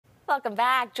Welcome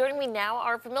back. Joining me now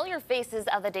are familiar faces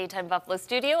of the Daytime Buffalo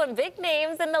studio and big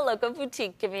names in the local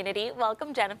boutique community.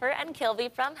 Welcome Jennifer and Kilby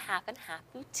from Half and Half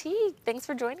Boutique. Thanks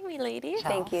for joining me, ladies.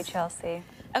 Thank you, Chelsea.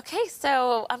 Okay,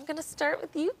 so I'm going to start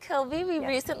with you, Kilby. We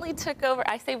recently took over,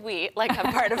 I say we, like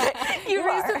I'm part of it. You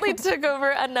recently took over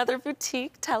another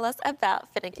boutique. Tell us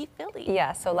about Finicky Philly.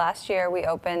 Yeah, so last year we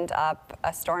opened up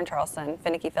a store in Charleston,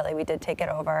 Finicky Philly. We did take it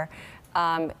over.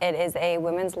 It is a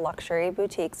women's luxury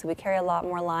boutique, so we carry a lot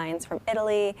more lines from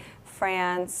Italy,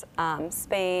 France,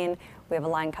 Spain. We have a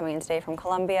line coming in today from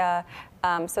Colombia.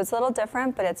 So it's a little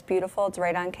different, but it's beautiful. It's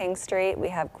right on King Street. We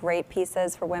have great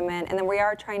pieces for women. And then we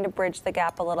are trying to bridge the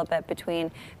gap a little bit between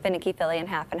Finicky Philly and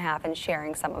Half and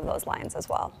sharing some of those lines as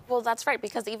well. Well, that's right,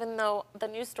 because even though the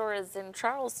new store is in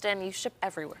Charleston, you ship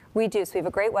everywhere. We do. So we have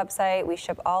a great website. We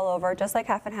ship all over, just like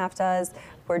Half and Half does.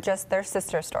 They're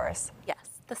sister stores. Yes,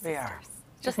 the sisters. We are.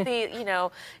 Just the,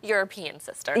 European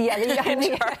sister. Yeah,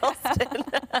 in Charleston.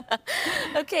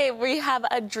 Okay, we have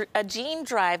a jean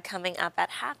drive coming up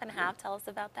at Half and Half. Tell us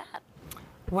about that.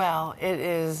 Well, it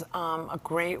is a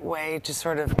great way to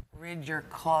sort of rid your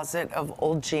closet of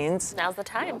old jeans. Now's the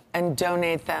time. And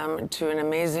donate them to an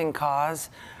amazing cause,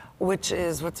 which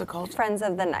is, what's it called? Friends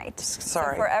of the Night.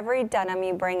 Sorry. So for every denim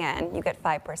you bring in, you get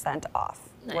 5% off.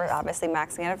 Nice. We're obviously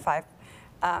maxing it at 5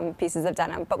 pieces of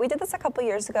denim. But we did this a couple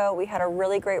years ago. We had a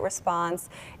really great response.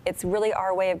 It's really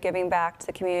our way of giving back to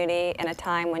the community in a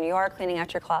time when you are cleaning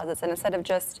out your closets. And instead of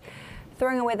just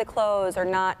throwing away the clothes or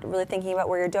not really thinking about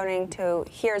where you're donating to,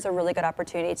 here's a really good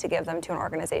opportunity to give them to an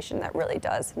organization that really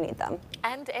does need them.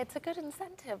 And it's a good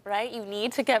incentive, right? You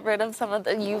need to get rid of some of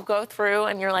you go through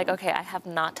and you're like, okay, I have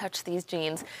not touched these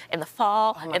jeans in the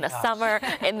fall, in the summer,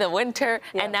 in the winter,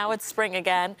 and now it's spring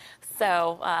again.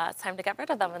 So it's time to get rid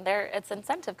of them, and it's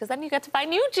incentive because then you get to buy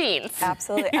new jeans.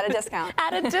 Absolutely, at a discount.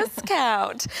 At a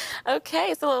discount.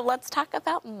 Okay, so let's talk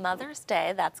about Mother's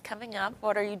Day. That's coming up.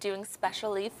 What are you doing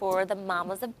specially for the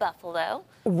Mamas of Buffalo?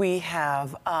 We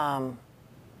have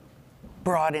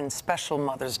brought in special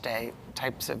Mother's Day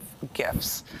types of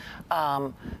gifts,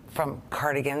 from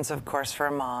cardigans, of course, for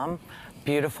a mom.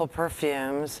 Beautiful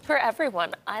perfumes. For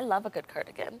everyone. I love a good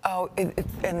cardigan. Oh, and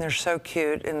they're so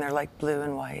cute, and they're like blue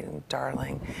and white and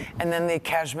darling. And then the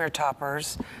cashmere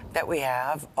toppers that we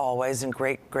have, always in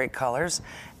great, great colors.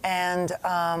 And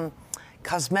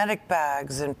cosmetic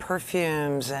bags and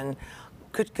perfumes and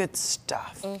good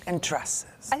stuff, and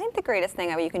dresses. I think the greatest thing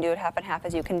that you can do at Half and Half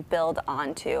is you can build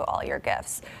onto all your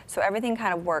gifts. So everything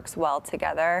kind of works well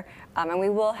together. And we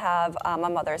will have a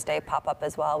Mother's Day pop-up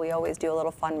as well. We always do a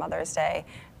little fun Mother's Day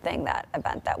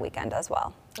event that weekend as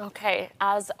well. Okay,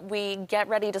 as we get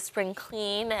ready to spring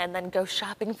clean and then go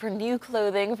shopping for new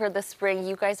clothing for the spring,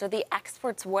 you guys are the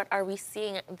experts. What are we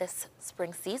seeing this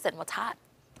spring season? What's hot?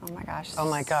 Oh my gosh. Oh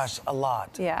my gosh, a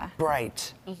lot. Yeah.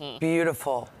 Bright,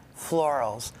 beautiful,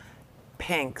 florals,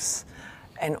 pinks,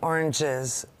 and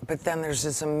oranges, but then there's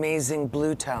this amazing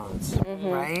blue tones,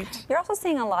 right? You're also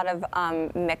seeing a lot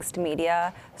of mixed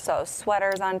media, so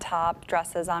sweaters on top,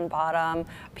 dresses on bottom,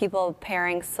 people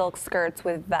pairing silk skirts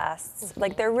with vests.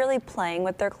 Like they're really playing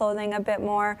with their clothing a bit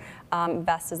more.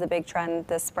 Vest is a big trend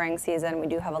this spring season. We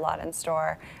do have a lot in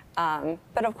store.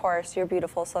 But of course, your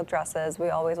beautiful silk dresses, we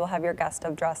always will have your guest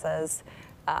of dresses.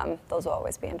 Those will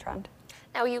always be in trend.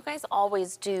 Now, you guys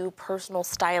always do personal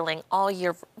styling all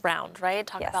year round, right?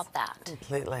 Talk about that.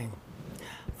 Completely.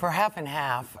 For Half and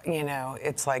Half,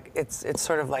 it's like it's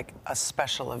sort of like a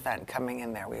special event coming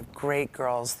in there. We have great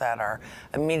girls that are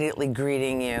immediately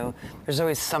greeting you. There's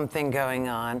always something going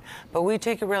on, but we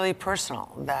take it really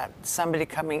personal that somebody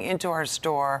coming into our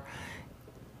store,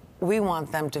 we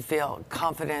want them to feel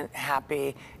confident,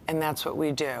 happy, and that's what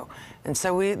we do. And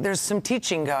so there's some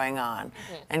teaching going on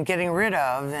and getting rid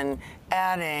of and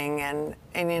adding and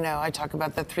I talk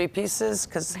about the 3 pieces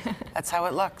because that's how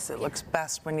it looks. It looks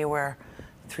best when you wear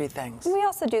 3 things. We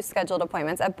also do scheduled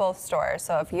appointments at both stores.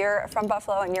 So if you're from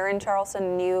Buffalo and you're in Charleston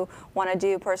and you want to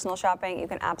do personal shopping, you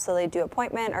can absolutely do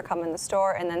appointment or come in the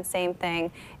store, and then same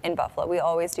thing in Buffalo. We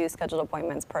always do scheduled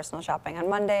appointments, personal shopping on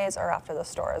Mondays or after the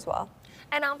store as well.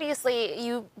 And obviously,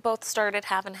 you both started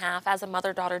Half and Half as a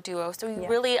mother-daughter duo, so you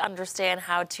really understand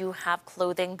how to have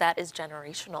clothing that is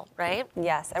generational, right?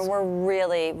 Yes, and we're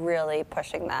really, really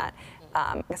pushing that.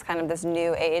 It's kind of this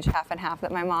new age Half and Half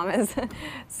that my mom is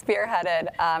spearheaded,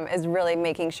 is really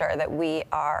making sure that we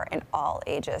are an all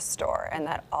ages store and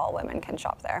that all women can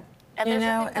shop there. And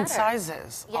and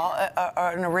sizes,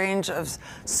 are in a range of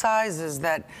sizes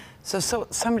that, so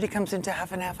somebody comes into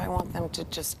Half and Half, I want them to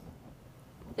just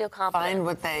feel confident. Find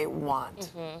what they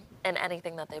want. And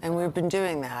anything that they want. And we've been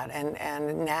doing that,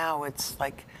 and now it's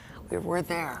like we're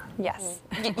there. Yes.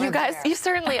 You guys, you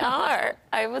certainly are.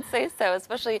 I would say so.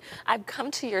 Especially, I've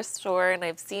come to your store and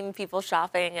I've seen people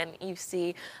shopping, and you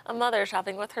see a mother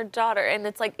shopping with her daughter, and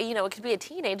it's like, you know, it could be a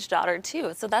teenage daughter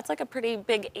too. So that's like a pretty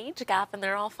big age gap, and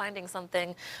they're all finding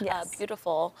something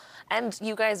beautiful. And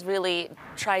you guys really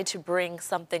try to bring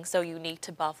something so unique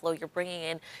to Buffalo. You're bringing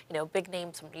in, you know, big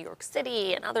names from New York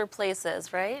City and other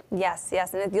places, right? Yes,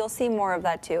 yes, and you'll see more of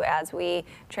that too as we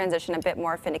transition a bit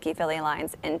more finicky Philly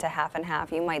lines into Half and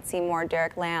Half. You might see more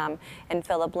Derek Lamb and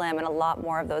Phillip Lim and a lot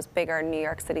more of those bigger New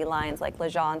York City lines like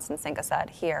Legence and Cinq à Sept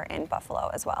here in Buffalo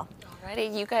as well.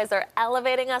 Alrighty, you guys are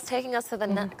elevating us, taking us to the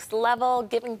next level,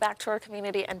 giving back to our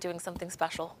community and doing something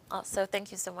special. So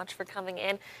thank you so much for coming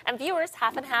in. And viewers,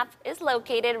 Half and Half is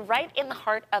located right in the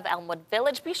heart of Elmwood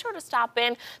Village. Be sure to stop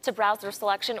in to browse their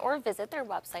selection or visit their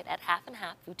website at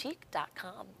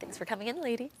halfandhalfboutique.com. Thanks for coming in,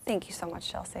 ladies. Thank you so much,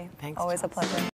 Chelsea. Thanks, Always Chelsea. a pleasure.